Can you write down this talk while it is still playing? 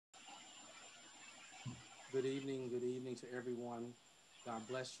Good evening to everyone. God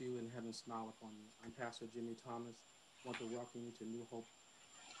bless you and heaven smile upon you. I'm Pastor Jimmy Thomas. I want to welcome you to New Hope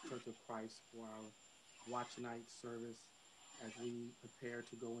Church of Christ for our watch night service as we prepare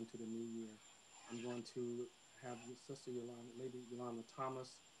to go into the new year. I'm going to have Sister Yolanda, Lady Yolanda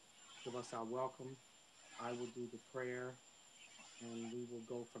Thomas, give us our welcome. I will do the prayer and we will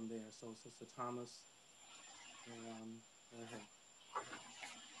go from there. So, Sister Thomas, go ahead.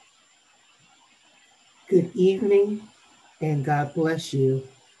 Good evening, and God bless you.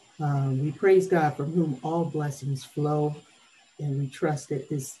 We praise God from whom all blessings flow, and we trust that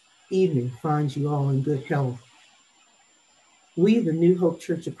this evening finds you all in good health. We, the New Hope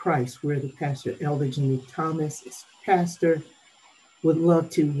Church of Christ, where the pastor, Elder Jimmy Thomas, is pastor, would love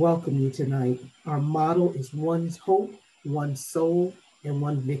to welcome you tonight. Our motto is one's hope, one soul, and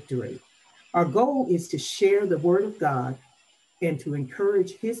one victory. Our goal is to share the word of God and to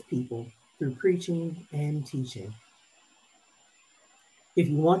encourage his people through preaching and teaching. If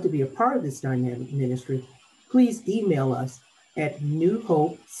you want to be a part of this dynamic ministry, please email us at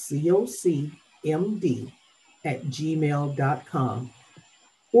newhopecocmd@gmail.com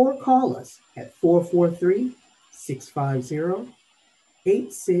or call us at 443 650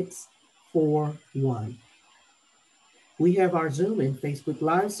 8641. We have our Zoom and Facebook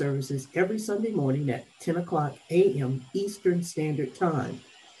Live services every Sunday morning at 10 o'clock a.m. Eastern Standard Time.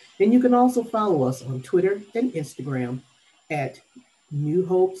 And you can also follow us on Twitter and Instagram at New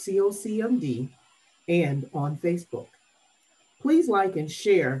Hope COCMD and on Facebook. Please like and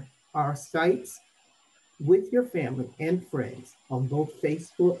share our sites with your family and friends on both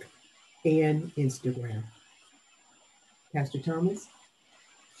Facebook and Instagram. Pastor Thomas?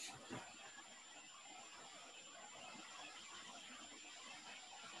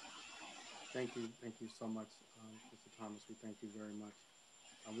 Thank you so much, Mr. Thomas. We thank you very much.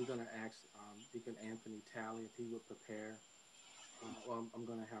 We're going to ask Deacon Anthony Talley if he would prepare. I'm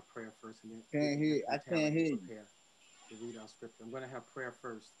going to have prayer first, and then Deacon Anthony I Talley can't will hear you. prepare to read our scripture. I'm going to have prayer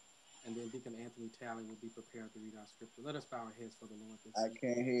first, and then Deacon Anthony Talley will be prepared to read our scripture. Let us bow our heads for the Lord this I evening.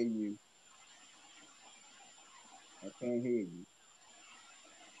 can't hear you. I can't hear you.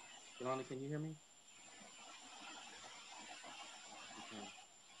 Yolanda, can you hear me? Okay.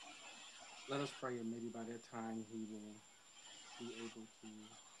 Let us pray, and maybe by that time he will be able to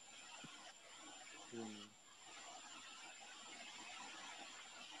hear me.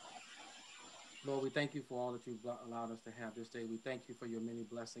 Lord, we thank you for all that you've allowed us to have this day. We thank you for your many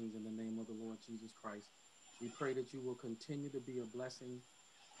blessings in the name of the Lord Jesus Christ. We pray that you will continue to be a blessing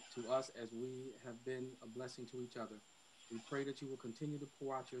to us as we have been a blessing to each other. We pray that you will continue to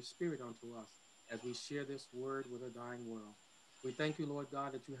pour out your spirit onto us as we share this word with a dying world. We thank you, Lord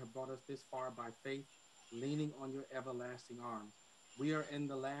God, that you have brought us this far by faith, leaning on your everlasting arms. We are in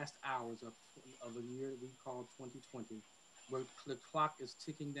the last hours of a year we call 2020, where the clock is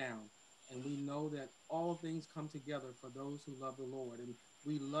ticking down. And we know that all things come together for those who love the Lord. And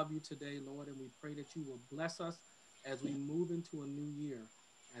we love you today, Lord, and we pray that you will bless us as we move into a new year,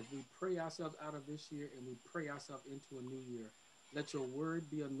 as we pray ourselves out of this year and we pray ourselves into a new year. Let your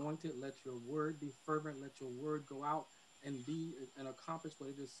word be anointed. Let your word be fervent. Let your word go out and be and accomplish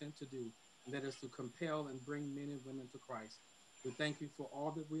what it is sent to do. And that is to compel and bring men and women to Christ. We thank you for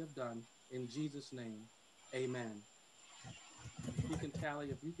all that we have done. In Jesus' name, amen. Deacon Tally,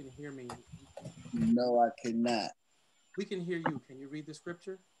 if you can hear me, No, I cannot. we can hear you. Can you read the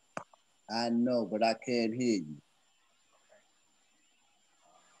scripture? I know, but I can't hear you. Okay.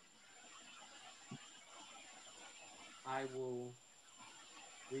 I will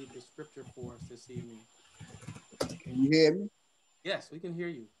read the scripture for us this evening. Can you hear me? Yes, we can hear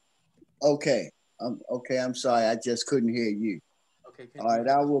you. Okay. Okay, I'm sorry. I just couldn't hear you. Okay, All do you right,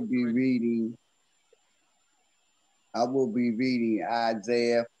 have the scripture ready? I will be reading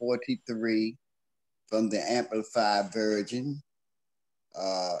Isaiah 43 from the Amplified Version.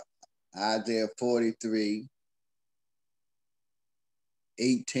 Uh, Isaiah 43,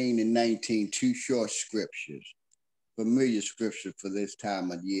 18 and 19, two short scriptures, familiar scripture for this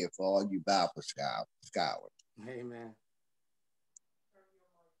time of year for all you Bible scholars. Amen.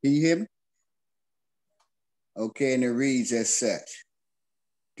 Can you hear me? Okay, and it reads as such.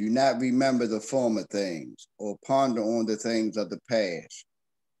 Do not remember the former things or ponder on the things of the past.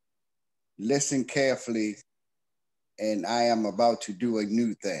 Listen carefully, and I am about to do a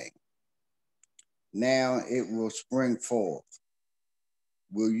new thing. Now it will spring forth.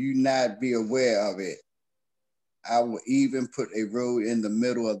 Will you not be aware of it? I will even put a road in the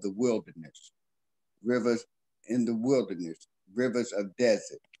middle of the wilderness, rivers in the wilderness, rivers of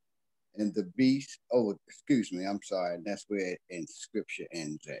desert, and the beast. Oh, excuse me, I'm sorry. That's where in scripture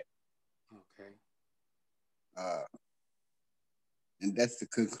ends at. Okay. And that's the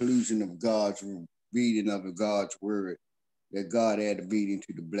conclusion of God's reading of God's word, that God added reading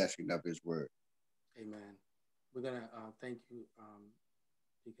to the blessing of his word. Amen. We're going to thank you,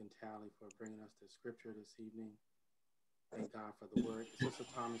 Deacon Tally, for bringing us to scripture this evening. Thank God for the word. Sister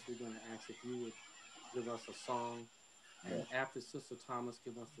Thomas, we're going to ask if you would give us a song. And after Sister Thomas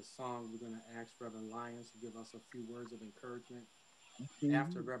give us the song, we're going to ask Reverend Lyons to give us a few words of encouragement.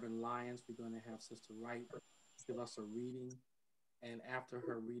 After Reverend Lyons, we're going to have Sister Wright give us a reading. And after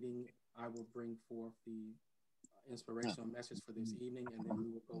her reading, I will bring forth the inspirational message for this evening, and then we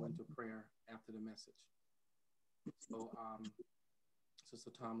will go into prayer after the message. So,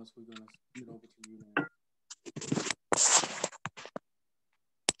 Sister Thomas, we're going to turn it over to you now.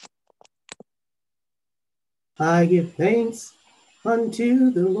 I give thanks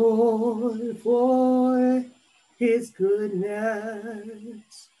unto the Lord for his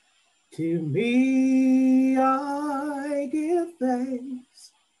goodness. To me I give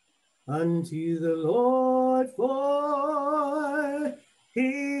thanks unto the Lord for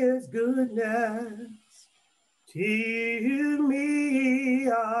his goodness. To me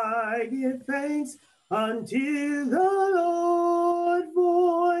I give thanks unto the Lord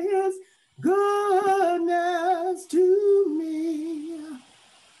for his goodness. To me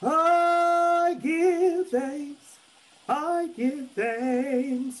I give thanks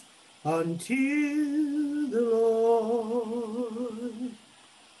unto the Lord.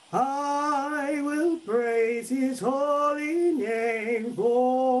 I will praise his holy name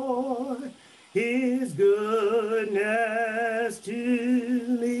for his goodness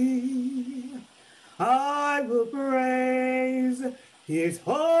to me. I will praise his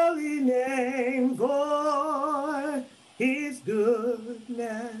holy name for his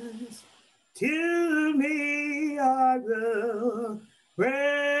goodness to me. I will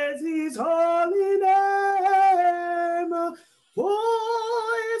praise his holy name for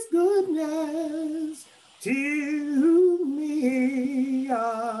his goodness to me.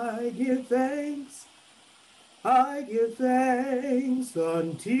 I give thanks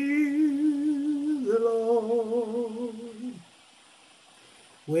unto the Lord.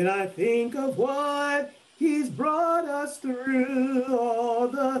 When I think of what he's brought us through, all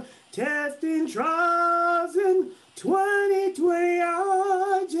the testing trials in 2020,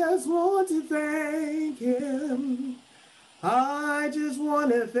 I just want to thank him. I just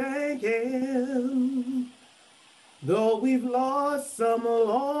want to thank him. Though we've lost some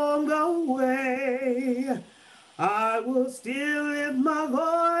along the way, I will still lift my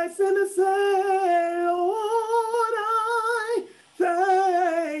voice and say, Lord, I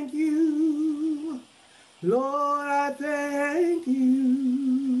thank you. Lord, I thank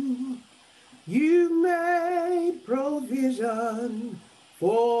you. You made provision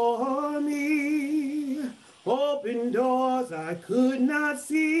for me. Open doors I could not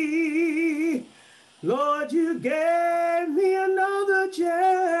see. Lord, you gave me another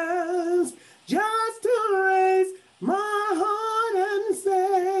chance just to raise my heart and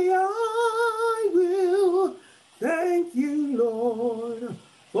say, I will thank you, Lord,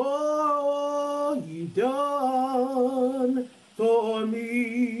 for all you've done for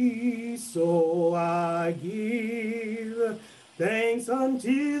me. So I give thanks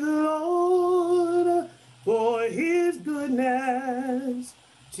unto the Lord for his goodness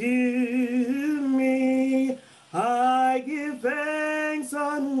to me. I give thanks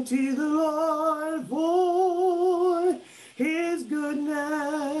unto the Lord for his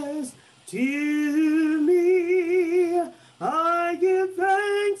goodness to me. I give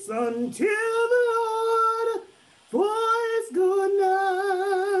thanks unto the Lord for his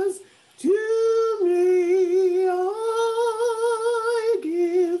goodness to me.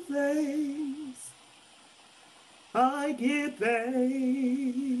 I give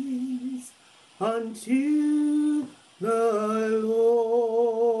thanks unto the Lord.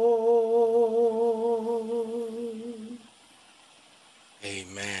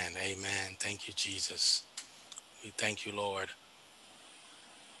 Amen. Amen. Thank you, Jesus. We thank you, Lord.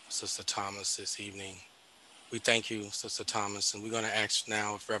 Sister Thomas this evening. We thank you, Sister Thomas, and we're going to ask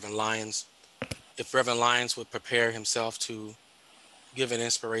now if Reverend Lyons would prepare himself to give an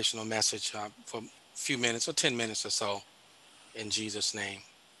inspirational message for a few minutes or 10 minutes or so, in Jesus' name.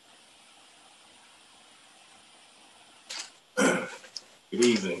 Good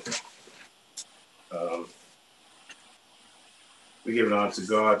evening. We give it on to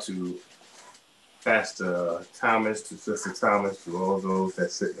God, to Pastor Thomas, to Sister Thomas, to all those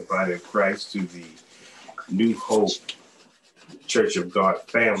that sit in the body of Christ, to the New Hope Church of God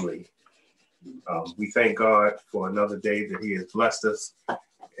family. We thank God for another day that he has blessed us,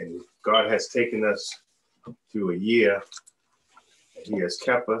 and God has taken us through a year. He has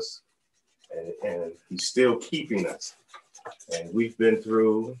kept us, and he's still keeping us. And we've been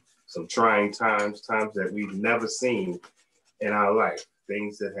through some trying times that we've never seen in our life,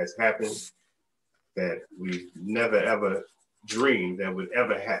 things that has happened that we never ever dreamed that would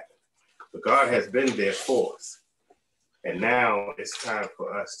ever happen. But God has been there for us. And now it's time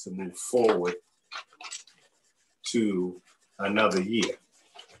for us to move forward to another year.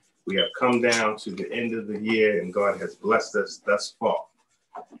 We have come down to the end of the year, and God has blessed us thus far.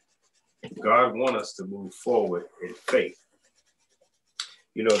 God wants us to move forward in faith.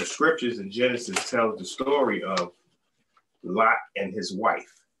 You know, the scriptures in Genesis tells the story of Lot and his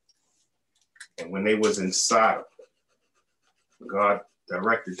wife. And when they was in Sodom, God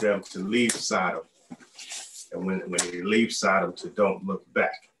directed them to leave Sodom. And when they leave Sodom, to don't look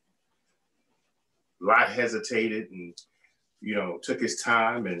back. Lot hesitated and, you know, took his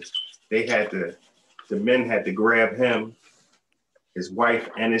time, and the men had to grab him, his wife,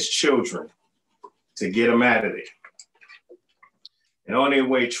 and his children to get him out of there. And on their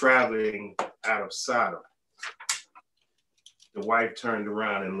way traveling out of Sodom, the wife turned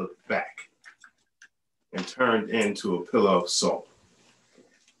around and looked back and turned into a pillar of salt.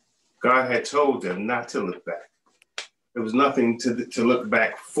 God had told them not to look back. There was nothing to look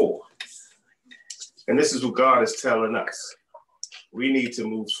back for. And this is what God is telling us. We need to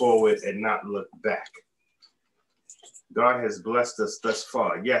move forward and not look back. God has blessed us thus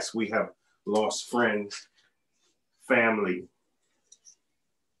far. Yes, we have lost friends, family,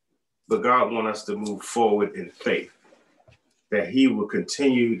 but God wants us to move forward in faith, that he will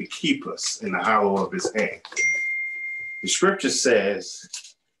continue to keep us in the hollow of his hand. The scripture says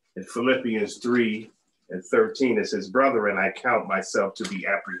in Philippians 3:13, it says, "Brethren, I count myself to be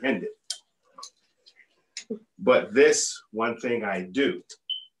apprehended. But this one thing I do,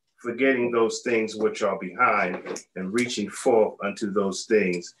 forgetting those things which are behind and reaching forth unto those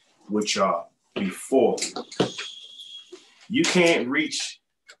things which are before me." You can't reach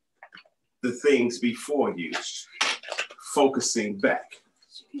the things before you focusing back.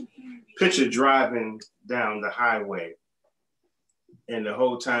 Picture driving down the highway, and the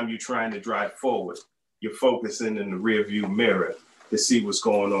whole time you're trying to drive forward, you're focusing in the rear view mirror to see what's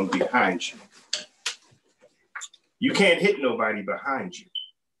going on behind you. You can't hit nobody behind you,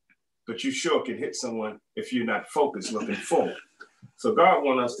 but you sure can hit someone if you're not focused looking forward. So God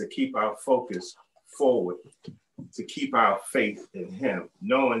wants us to keep our focus forward, to keep our faith in him,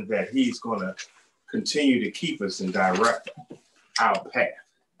 knowing that he's going to continue to keep us and direct our path.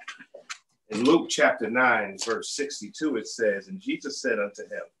 In Luke chapter 9, verse 62, it says, "And Jesus said unto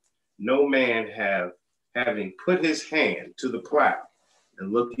him, No man having put his hand to the plow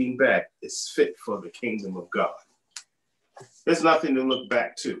and looking back is fit for the kingdom of God." There's nothing to look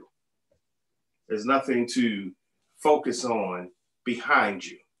back to. There's nothing to focus on behind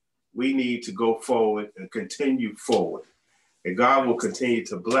you. We need to go forward and continue forward. And God will continue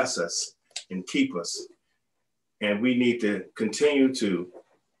to bless us and keep us. And we need to continue to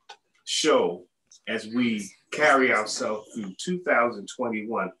show, as we carry ourselves through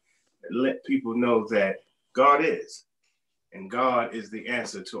 2021, and let people know that God is. And God is the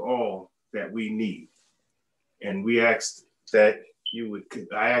answer to all that we need. And I ask that you would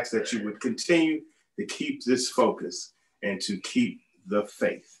continue to keep this focus and to keep the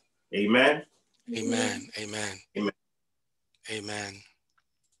faith. Amen. Amen. Amen. Amen. Amen.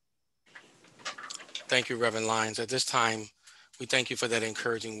 Thank you, Reverend Lyons. At this time, we thank you for that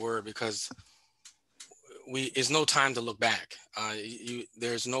encouraging word, because it's no time to look back.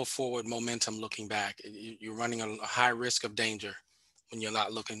 There's no forward momentum looking back. You're running a high risk of danger when you're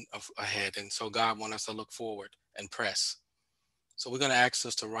not looking ahead. And so God wants us to look forward and press. So we're going to ask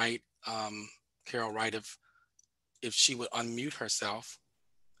us to write, Carol Wright, if she would unmute herself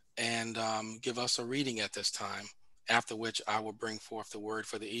and give us a reading at this time, after which I will bring forth the word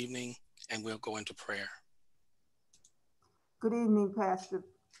for the evening and we'll go into prayer. Good evening, Pastor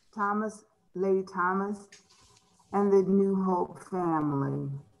Thomas, Lady Thomas, and the New Hope family.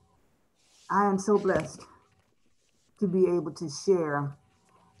 I am so blessed to be able to share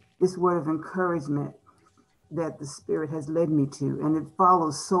this word of encouragement that the Spirit has led me to, and it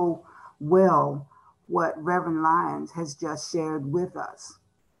follows so well what Reverend Lyons has just shared with us.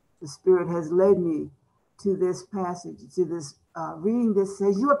 The Spirit has led me to this passage, to this reading that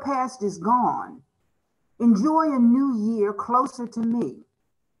says, "Your past is gone. Enjoy a new year closer to me."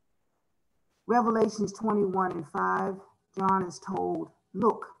 Revelations 21:5, John is told,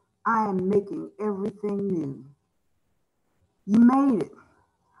 "Look, I am making everything new." You made it.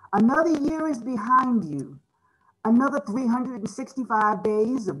 Another year is behind you. Another 365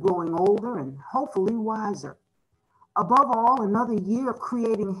 days of growing older and hopefully wiser. Above all, another year of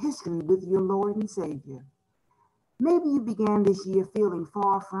creating history with your Lord and Savior. Maybe you began this year feeling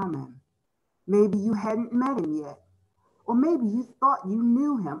far from him. Maybe you hadn't met him yet. Or maybe you thought you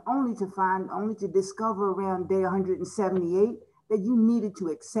knew him only to discover around day 178 that you needed to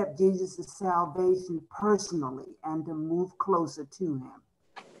accept Jesus' salvation personally and to move closer to him.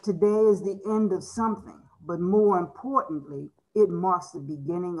 Today is the end of something, but more importantly, it marks the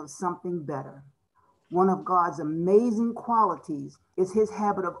beginning of something better. One of God's amazing qualities is his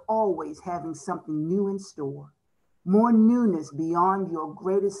habit of always having something new in store. More newness beyond your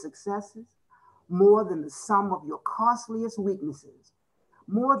greatest successes, more than the sum of your costliest weaknesses,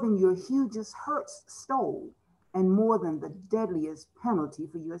 more than your hugest hurts stole, and more than the deadliest penalty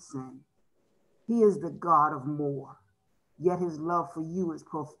for your sin. He is the God of more, yet his love for you is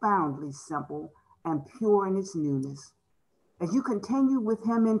profoundly simple and pure in its newness. As you continue with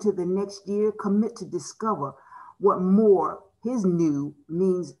him into the next year, commit to discover what more his new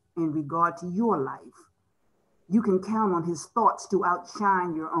means in regard to your life. You can count on his thoughts to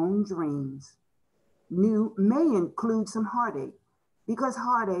outshine your own dreams. New may include some heartache, because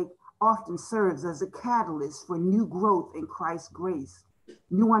heartache often serves as a catalyst for new growth in Christ's grace,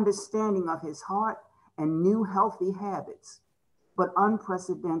 new understanding of his heart, and new healthy habits. But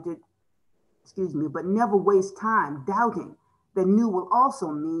never waste time doubting that new will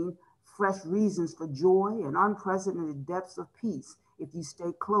also mean fresh reasons for joy and unprecedented depths of peace if you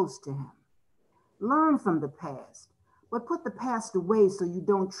stay close to him. Learn from the past, but put the past away so you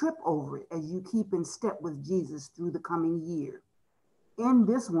don't trip over it as you keep in step with Jesus through the coming year. End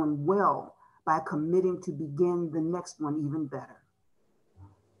this one well by committing to begin the next one even better.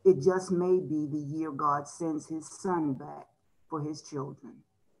 It just may be the year God sends his son back for his children.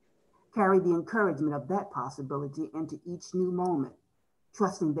 Carry the encouragement of that possibility into each new moment,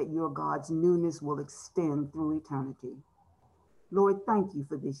 trusting that your God's newness will extend through eternity. Lord, thank you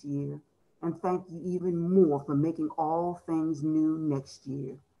for this year. And thank you even more for making all things new next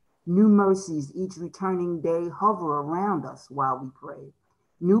year. New mercies each returning day hover around us while we pray.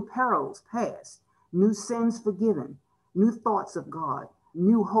 New perils past, new sins forgiven, new thoughts of God,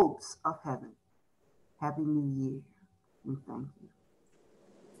 new hopes of heaven. Happy New Year, and thank you.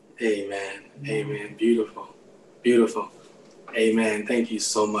 Amen. Amen. Beautiful. Beautiful. Amen. Thank you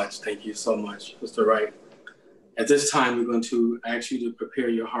so much. Thank you so much, Mr. Wright. At this time, we're going to ask you to prepare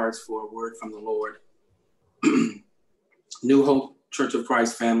your hearts for a word from the Lord. New Hope Church of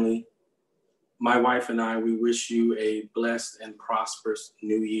Christ family, my wife and I, we wish you a blessed and prosperous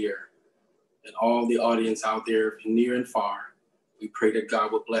new year. And all the audience out there, near and far, we pray that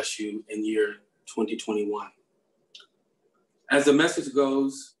God will bless you in year 2021. As the message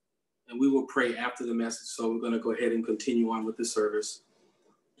goes, and we will pray after the message, so we're going to go ahead and continue on with the service.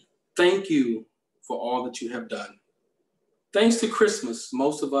 Thank you for all that you have done. Thanks to Christmas,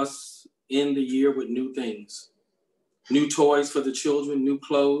 most of us end the year with new things. New toys for the children, new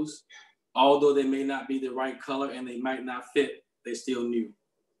clothes. Although they may not be the right color and they might not fit, they're still new.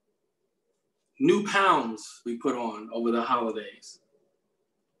 New pounds we put on over the holidays.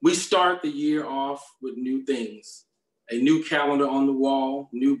 We start the year off with new things. A new calendar on the wall,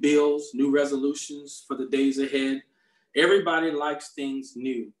 new bills, new resolutions for the days ahead. Everybody likes things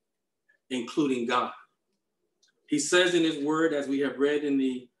new, including God. He says in his word, as we have read in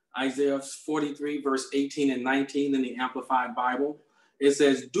the Isaiah 43, verse 18 and 19 in the Amplified Bible, it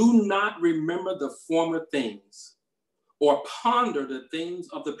says, do not remember the former things or ponder the things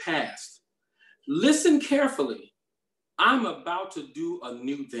of the past. Listen carefully. I'm about to do a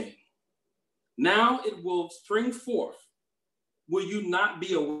new thing. Now it will spring forth. Will you not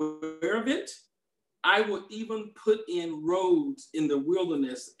be aware of it? I will even put in roads in the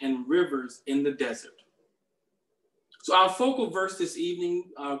wilderness and rivers in the desert. So our focal verse this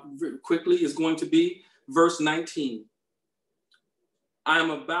evening, quickly, is going to be verse 19. I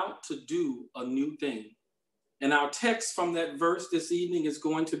am about to do a new thing. And our text from that verse this evening is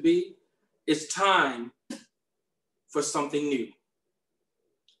going to be, it's time for something new.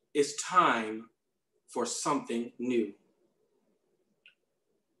 It's time for something new.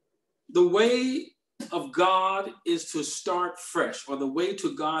 The way of God is to start fresh, or the way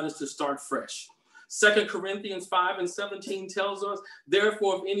to God is to start fresh. 2 Corinthians 5:17 tells us,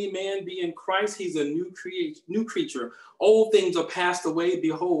 therefore, if any man be in Christ, he's a new creature. Old things are passed away.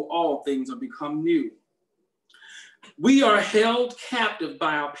 Behold, all things are become new. We are held captive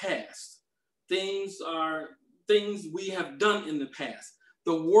by our past. Things are things we have done in the past.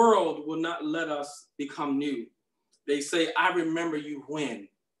 The world will not let us become new. They say, I remember you when.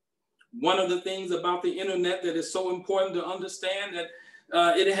 One of the things about the internet that is so important to understand that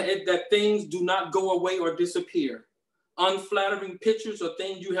that things do not go away or disappear. Unflattering pictures or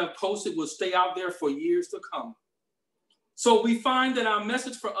things you have posted will stay out there for years to come. So we find that our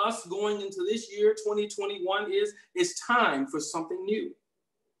message for us going into this year, 2021, is it's time for something new.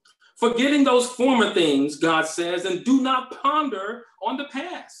 Forgetting those former things, God says, and do not ponder on the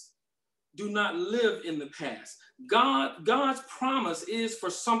past. Do not live in the past. God's promise is for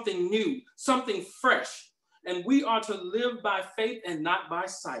something new, something fresh, and we are to live by faith and not by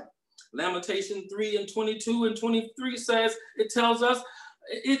sight. Lamentation 3:22 and 23 says, it tells us,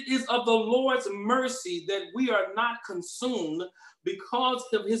 it is of the Lord's mercy that we are not consumed, because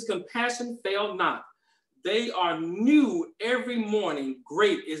of his compassion fail not. They are new every morning.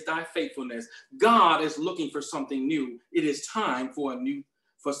 Great is thy faithfulness. God is looking for something new. It is time for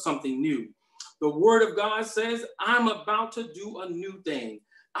something new. The word of God says, I'm about to do a new thing.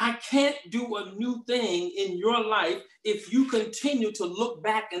 I can't do a new thing in your life if you continue to look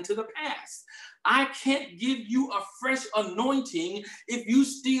back into the past. I can't give you a fresh anointing if you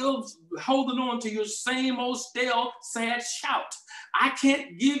still holding on to your same old stale, sad shout. I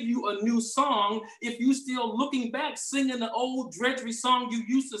can't give you a new song if you still looking back singing the old drudgery song you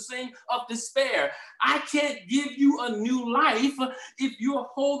used to sing of despair. I can't give you a new life if you're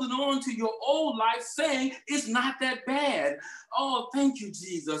holding on to your old life saying it's not that bad. Oh, thank you,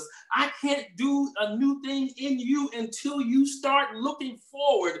 Jesus. I can't do a new thing in you until you start looking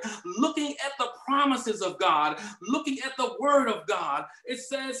forward, looking at the promises of God, looking at the word of God. It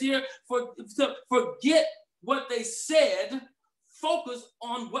says here, forget what they said, focus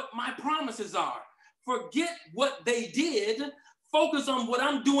on what my promises are. Forget what they did, focus on what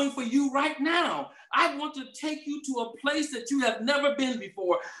I'm doing for you right now. I want to take you to a place that you have never been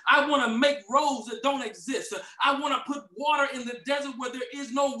before. I want to make roads that don't exist. I want to put water in the desert where there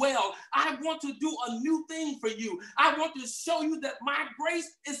is no well. I want to do a new thing for you. I want to show you that my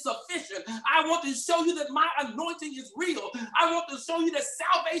grace is sufficient. I want to show you that my anointing is real. I want to show you that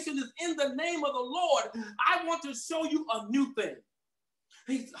salvation is in the name of the Lord. I want to show you a new thing.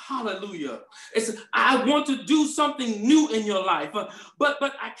 Hallelujah. I want to do something new in your life, but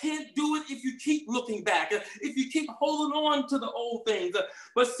I can't do it if you keep looking back, if you keep holding on to the old things.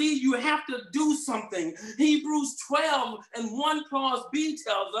 But see, you have to do something. Hebrews 12 and 1 clause B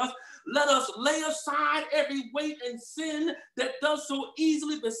tells us, let us lay aside every weight and sin that does so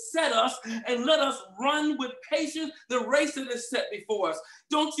easily beset us, and let us run with patience the race that is set before us.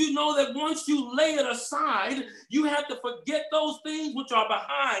 Don't you know that once you lay it aside, you have to forget those things which are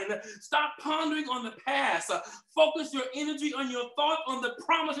behind. Stop pondering on the past. Focus your energy on your thought on the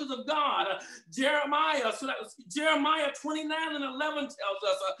promises of God. Jeremiah 29 and 11 tells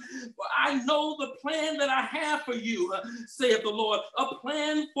us, for I know the plan that I have for you, saith the Lord, a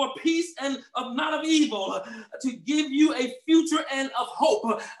plan for peace and of not of evil, to give you a future and of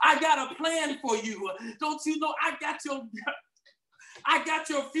hope. I got a plan for you. Don't you know I got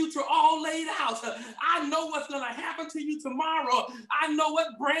your future all laid out. I know what's going to happen to you tomorrow. I know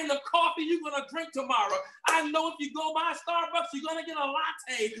what brand of coffee you're going to drink tomorrow. I know if you go by Starbucks, you're going to get a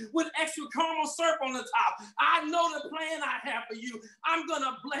latte with extra caramel syrup on the top. I know the plan I have for you. I'm going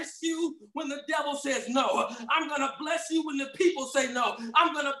to bless you when the devil says no. I'm going to bless you when the people say no.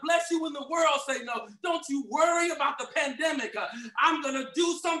 I'm going to bless you when the world say no. Don't you worry about the pandemic. I'm going to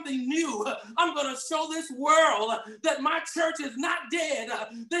do something new. I'm going to show this world that my church is not dead.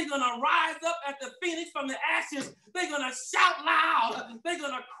 They're going to rise up at the phoenix from the ashes. They're going to shout loud. They're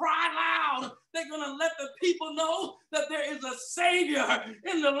going to cry loud. They're going to let the people know that there is a Savior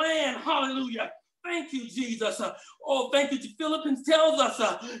in the land. Hallelujah. Thank you, Jesus. Thank you. Philippians tells us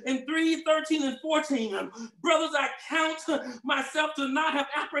in 3:13 and 14, brothers, I count myself to not have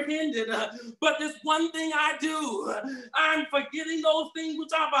apprehended, but this one thing I do, I'm forgetting those things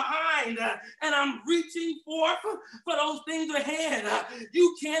which are behind, and I'm reaching forth for those things ahead.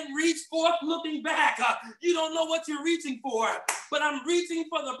 You can't reach forth looking back. You don't know what you're reaching for, but I'm reaching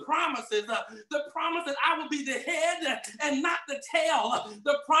for the promises, the promise that I will be the head and not the tail,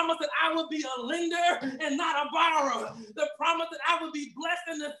 the promise that I will be a lender and not a borrower, the promise that I will be blessed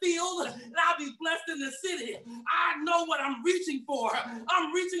in the field and I'll be blessed in the city. I know what I'm reaching for.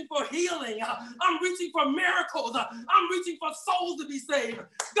 I'm reaching for healing. I'm reaching for miracles. I'm reaching for souls to be saved.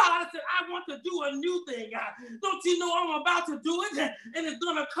 God said, I want to do a new thing. Don't you know I'm about to do it? And it's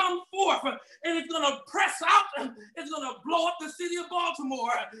going to come forth and it's going to press out. It's going to blow up the city of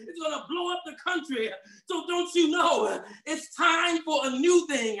Baltimore. It's going to blow up the country. So don't you know it's time for a new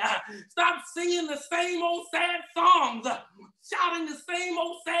thing. Stop singing the same old sad songs. shouting the same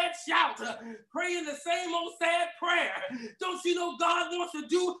old sad shout, praying the same old sad prayer. Don't you know God wants to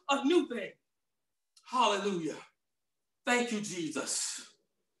do a new thing? Hallelujah. Thank you, Jesus.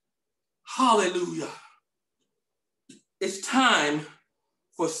 Hallelujah. It's time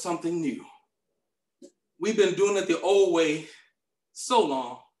for something new. We've been doing it the old way so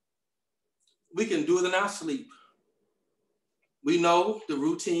long. We can do it in our sleep. We know the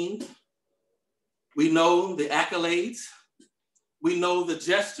routine. We know the accolades. We know the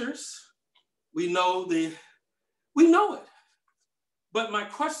gestures. We know it. But my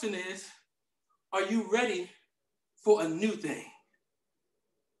question is, are you ready for a new thing?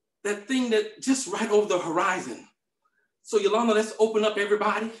 That thing that just right over the horizon. So Yolanda, let's open up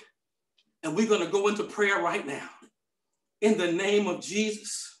everybody. And we're going to go into prayer right now. In the name of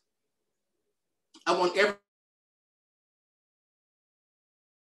Jesus, I want every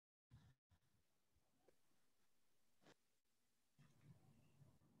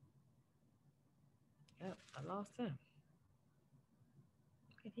Yep, I lost him.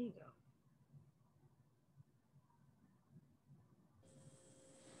 Where'd he go?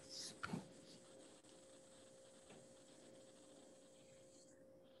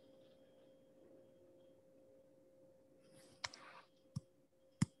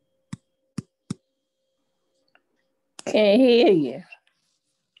 Can't hear you.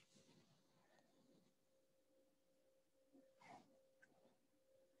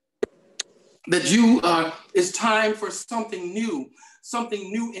 that it's time for something new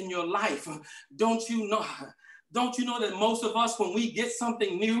in your life. Don't you know that most of us, when we get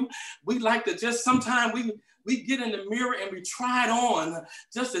something new, we like to just sometimes we get in the mirror and we try it on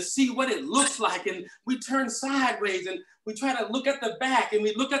just to see what it looks like, and we turn sideways and we try to look at the back and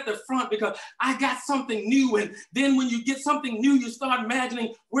we look at the front because I got something new. And then when you get something new, you start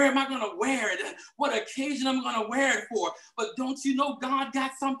imagining, where am I going to wear it? What occasion am I going to wear it for? But don't you know God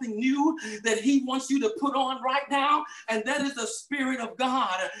got something new that he wants you to put on right now? And that is the Spirit of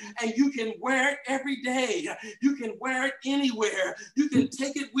God. And you can wear it every day. You can wear it anywhere. You can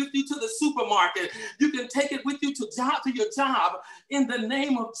take it with you to the supermarket. You can take it with you to your job. In the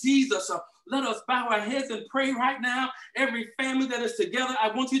name of Jesus, let us bow our heads and pray right now. Every family that is together,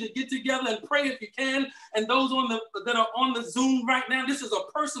 I want you to get together and pray if you can. And those that are on the Zoom right now, this is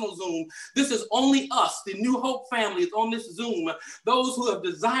a personal Zoom. This is only us, the New Hope family, is on this Zoom. Those who have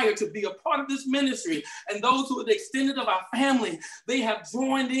desired to be a part of this ministry and those who are the extended of our family, they have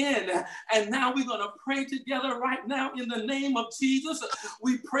joined in. And now we're going to pray together right now in the name of Jesus.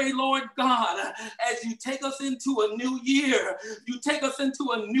 We pray, Lord God, as you take us into a new year, you take us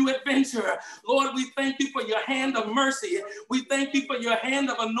into a new adventure. Lord, we thank you for your hand of mercy. We thank you for your hand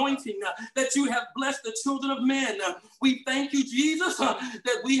of anointing that you have blessed the children of men. We thank you, Jesus,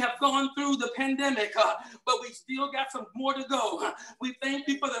 that we have gone through the pandemic, but we still got some more to go. We thank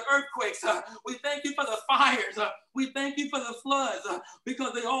you for the earthquakes. We thank you for the fires. We thank you for the floods,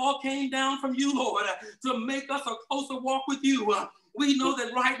 because they all came down from you, Lord, to make us a closer walk with you. We know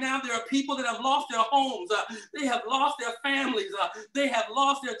that right now there are people that have lost their homes. They have lost their families. They have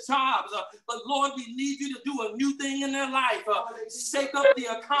lost their jobs. But Lord, we need you to do a new thing in their life. Shake up the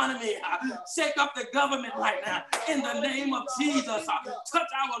economy. Shake up the government right now. In the name of Jesus, touch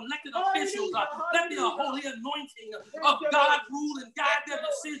our elected officials. Let the holy anointing of God rule and guide their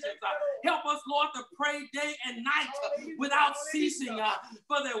decisions. Help us, Lord, to pray day and night without ceasing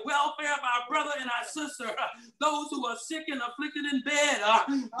for the welfare of our brother and our sister. Those who are sick and afflicted in bed,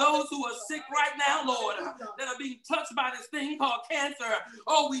 those who are sick right now, Lord, that are being touched by this thing called cancer.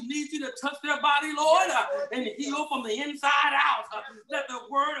 Oh, we need you to touch their body, Lord, and heal from the inside out. Let the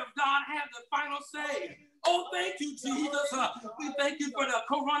word of God have the final say. Oh, thank you, Jesus. We thank you for the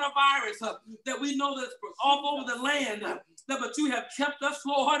coronavirus that we know that's all over the land. But you have kept us,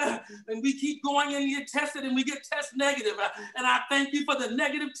 Lord, and we keep going and get tested and we get test negative. And I thank you for the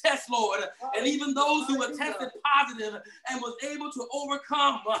negative test, Lord. And even those who were tested positive and was able to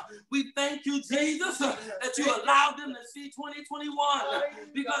overcome, we thank you, Jesus, that you allowed them to see 2021,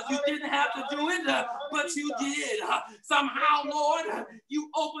 because you didn't have to do it, but you did. Somehow, Lord, you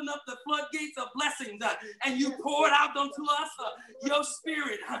opened up the floodgates of blessings and you poured out unto us your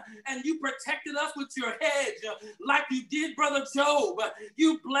Spirit, and you protected us with your hedge like you did Brother Job.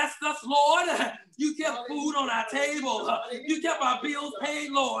 You blessed us, Lord. You kept food on our table. You kept our bills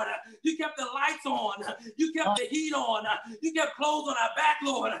paid, Lord. You kept the lights on. You kept the heat on. You kept clothes on our back,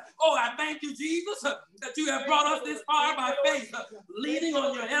 Lord. Oh, I thank you, Jesus, that you have brought us this far by faith, leaning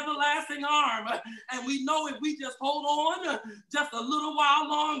on your everlasting arm. And we know if we just hold on just a little while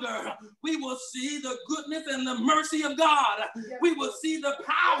longer, we will see the goodness and the mercy of God. We will see the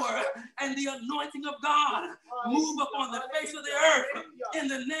power and the anointing of God move upon the face of the earth in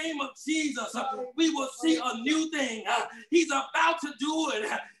the name of Jesus. We will see a new thing. He's about to do it.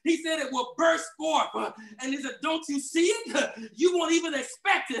 He said it will burst forth. And he said, don't you see it? You won't even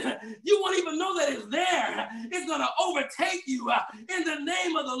expect it. You won't even know that it's there. It's going to overtake you in the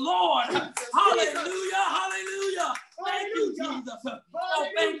name of the Lord. Hallelujah. Hallelujah. Thank you, Jesus. Oh,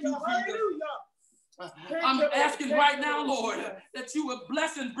 thank you, Jesus. I'm asking right now, Lord, that you would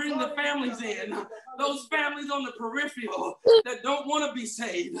bless and bring the families in. Those families on the peripheral that don't want to be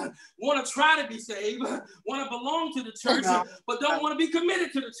saved, want to try to be saved, want to belong to the church, but don't want to be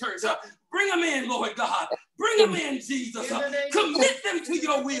committed to the church. Bring them in, Lord God. Bring them in, Jesus. Commit them to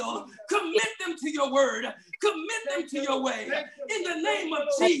your will. Commit them to your word. Commit them to your way. In the name of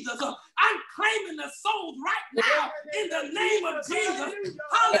Jesus, I'm claiming the souls right now. In the name of Jesus.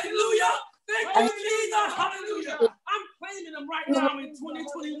 Hallelujah. Thank you, Jesus. Hallelujah. I'm claiming them right now in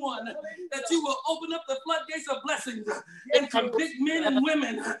 2021 that you will open up the floodgates of blessings and convict men and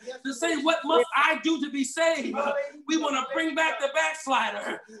women to say, what must I do to be saved? We want to bring back the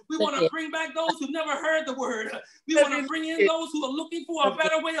backslider. We want to bring back those who never heard the word. We want to bring in those who are looking for a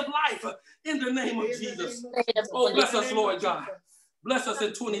better way of life in the name of Jesus. Oh, bless us, Lord God. Bless us in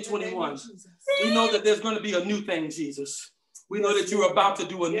 2021. We know that there's going to be a new thing, Jesus. We know that you're about to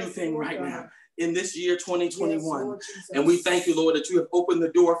do a new thing right now in this year, 2021. And we thank you, Lord, that you have opened the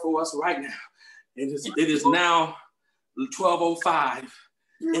door for us right now. It is now 12:05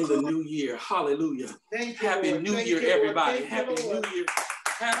 in the new year. Hallelujah. Happy New Year, everybody. Happy New Year.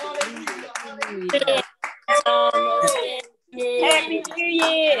 Happy New Year. Happy New Year. Happy New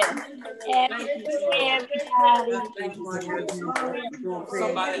Year, everybody.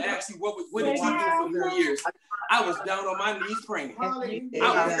 Somebody asked you, what did you do for New Year's? I was down on my knees praying. I was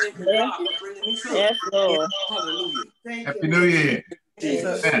thanking God for bringing me through. Yes, Lord. Hallelujah. Happy New Year.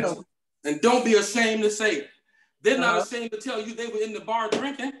 Jesus. And don't be ashamed to say it. They're not ashamed to tell you they were in the bar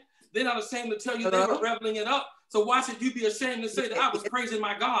drinking. They're not ashamed to tell you they were reveling it up. So why should you be ashamed to say that I was praising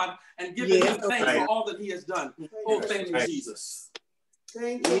my God and giving him thanks for all that he has done? Oh, thank you, Jesus.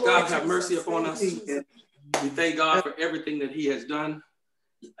 God have mercy upon us. We thank God for everything that he has done,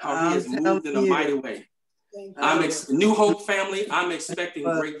 how he has moved in a mighty way. New Hope family, I'm expecting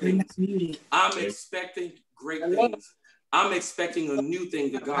great things. I'm expecting great things. I'm expecting a new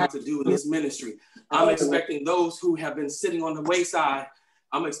thing that God to do in this ministry. I'm expecting those who have been sitting on the wayside.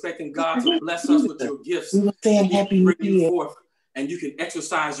 I'm expecting God to bless us with your gifts. Bring you forth and you can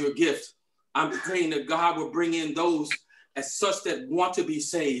exercise your gift. I'm praying that God will bring in those as such that want to be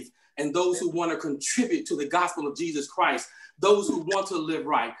saved and those who want to contribute to the gospel of Jesus Christ, those who want to live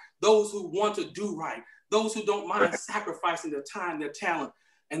right, those who want to do right, those who don't mind sacrificing their time, their talent,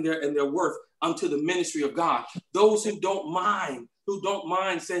 and their worth unto the ministry of God. Those who don't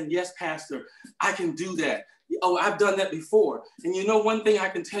mind saying, yes, Pastor, I can do that. Oh, I've done that before. And you know, one thing I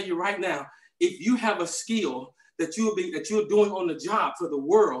can tell you right now, if you have a skill that you're doing on the job for the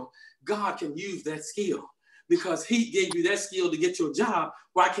world, God can use that skill because he gave you that skill to get your job.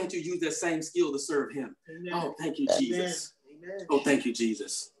 Why can't you use that same skill to serve him? Amen. Oh, thank you, Jesus. Amen. Oh, thank you,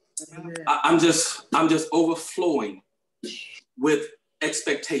 Jesus. I'm just overflowing with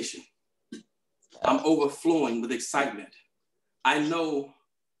expectation. I'm overflowing with excitement. I know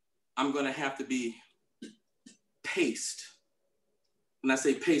I'm going to have to be paced. When I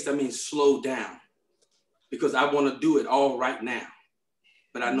say paced, I mean slow down because I want to do it all right now,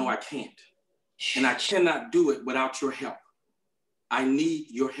 but I know I can't. And I cannot do it without your help. I need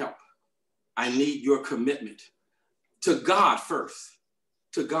your help. I need your commitment to God first,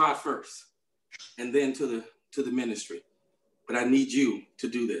 and then to the ministry. But I need you to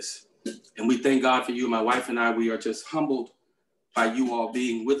do this. And we thank God for you. My wife and I, we are just humbled by you all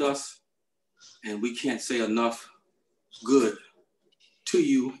being with us. And we can't say enough good to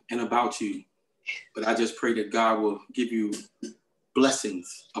you and about you. But I just pray that God will give you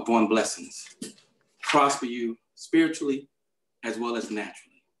blessings upon blessings, prosper you spiritually as well as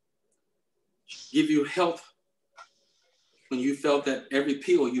naturally, give you health when you felt that every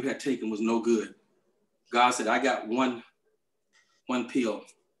pill you had taken was no good. God said, I got one pill.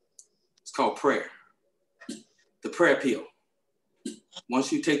 It's called prayer. The prayer pill.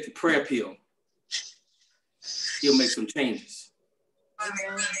 Once you take the prayer pill, he'll make some changes.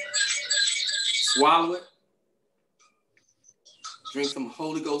 Swallow it. Drink some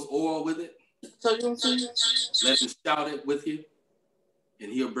Holy Ghost oil with it. Let him shout it with you,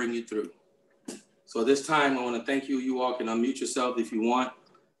 and he'll bring you through. So this time, I want to thank you. You all can unmute yourself if you want.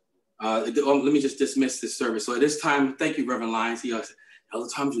 Let me just dismiss this service. So at this time, thank you, Reverend Lyons. He asked, Elder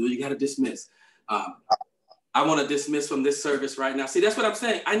Thomas, you got to dismiss. I want to dismiss from this service right now. See, that's what I'm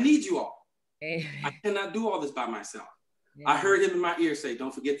saying. I need you all. I cannot do all this by myself. I heard him in my ear say,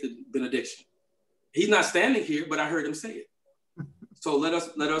 don't forget the benediction. He's not standing here, but I heard him say it. So let us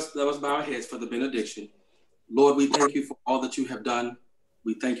bow our heads for the benediction. Lord, we thank you for all that you have done.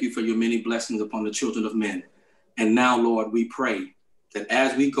 We thank you for your many blessings upon the children of men. And now, Lord, we pray that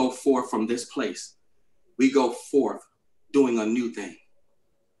as we go forth from this place, we go forth doing a new thing.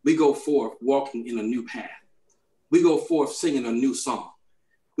 We go forth walking in a new path. We go forth singing a new song.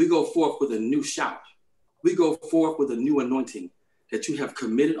 We go forth with a new shout. We go forth with a new anointing that you have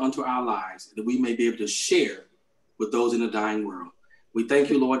committed unto our lives, that we may be able to share with those in the dying world. We thank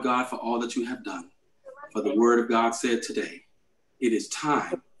you, Lord God, for all that you have done. For the word of God said today, it is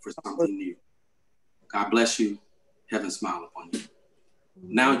time for something new. God bless you. Heaven smile upon you.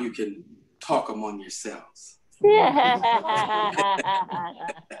 Now you can talk among yourselves.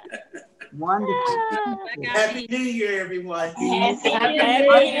 Wonderful. Happy New Year, everyone. Happy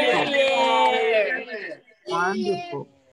New Year. Wonderful.